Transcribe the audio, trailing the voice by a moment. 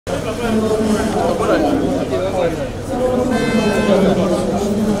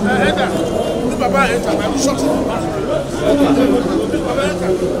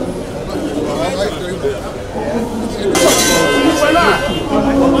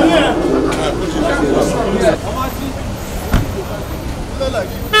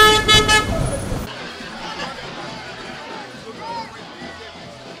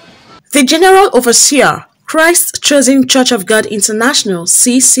The General Overseer, Christ Chosen Church of God International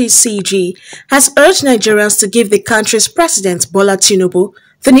 (CCCG) has urged Nigerians to give the country's President Bola Tinubu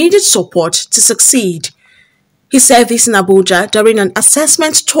the needed support to succeed. He said this in Abuja during an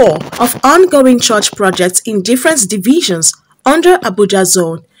assessment tour of ongoing church projects in different divisions under Abuja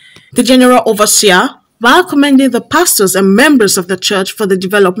Zone. The General Overseer, while commending the pastors and members of the church for the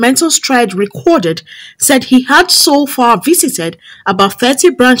developmental stride recorded, said he had so far visited about 30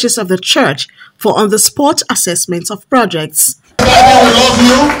 branches of the church for on-the-spot assessments of projects. Daddy, we love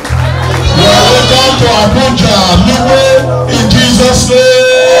you. You are welcome to Abuja, Unuefe, in Jesus'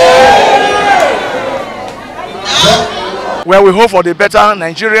 name. Where we hope for the better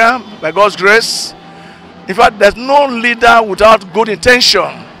Nigeria by God's grace. In fact, there's no leader without good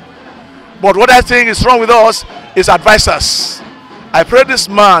intention. But what I think is wrong with us is advisors. I pray this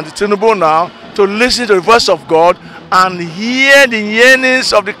man, Tinubu, now to listen to the voice of God and hear the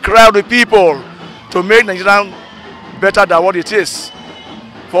yearnings of the crowd of the people to make Nigeria better than what it is.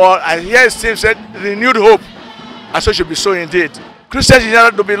 For I hear his team said, renewed hope, and so should be so indeed. Christians in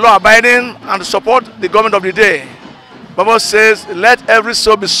general to be law-abiding and to support the government of the day. The Bible says, let every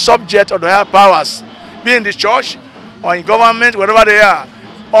soul be subject to the higher powers, be in the church or in government, wherever they are.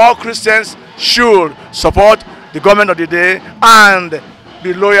 All Christians should support the government of the day and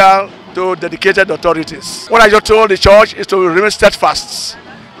be loyal to dedicated authorities. What I just told the church is to remain steadfast,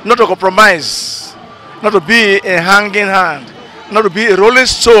 not to compromise, not to be a hanging hand, not to be a rolling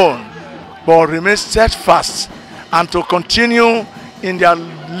stone, but remain steadfast and to continue in their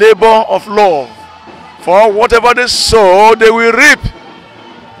labor of love. For whatever they sow, they will reap.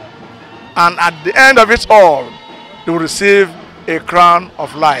 And at the end of it all, they will receive a crown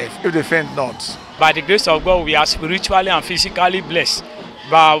of life if they faint not. By the grace of God, we are spiritually and physically blessed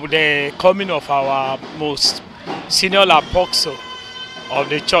by the coming of our most senior apostle of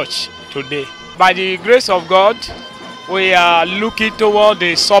the church today. By the grace of God, we are looking toward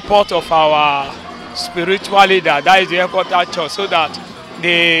the support of our spiritual leader, that is the headquarters church, so that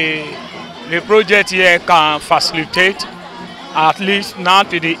the project here can facilitate at least now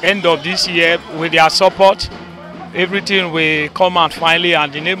to the end of this year. With their support, everything will come out finally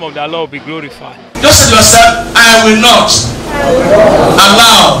and the name of the Lord will be glorified. Just say yourself, I will not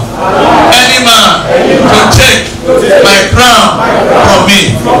allow any man to take my crown from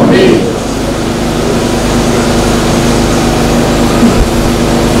me.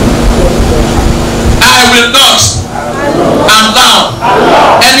 I will not allow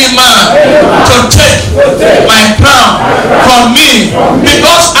any man to take my crown from me,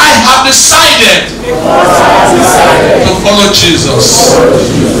 because I have decided to follow Jesus.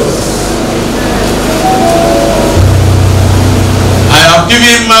 I have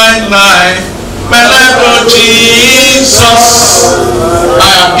given my life to Jesus.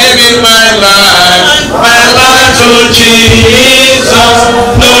 I have given my life to Jesus.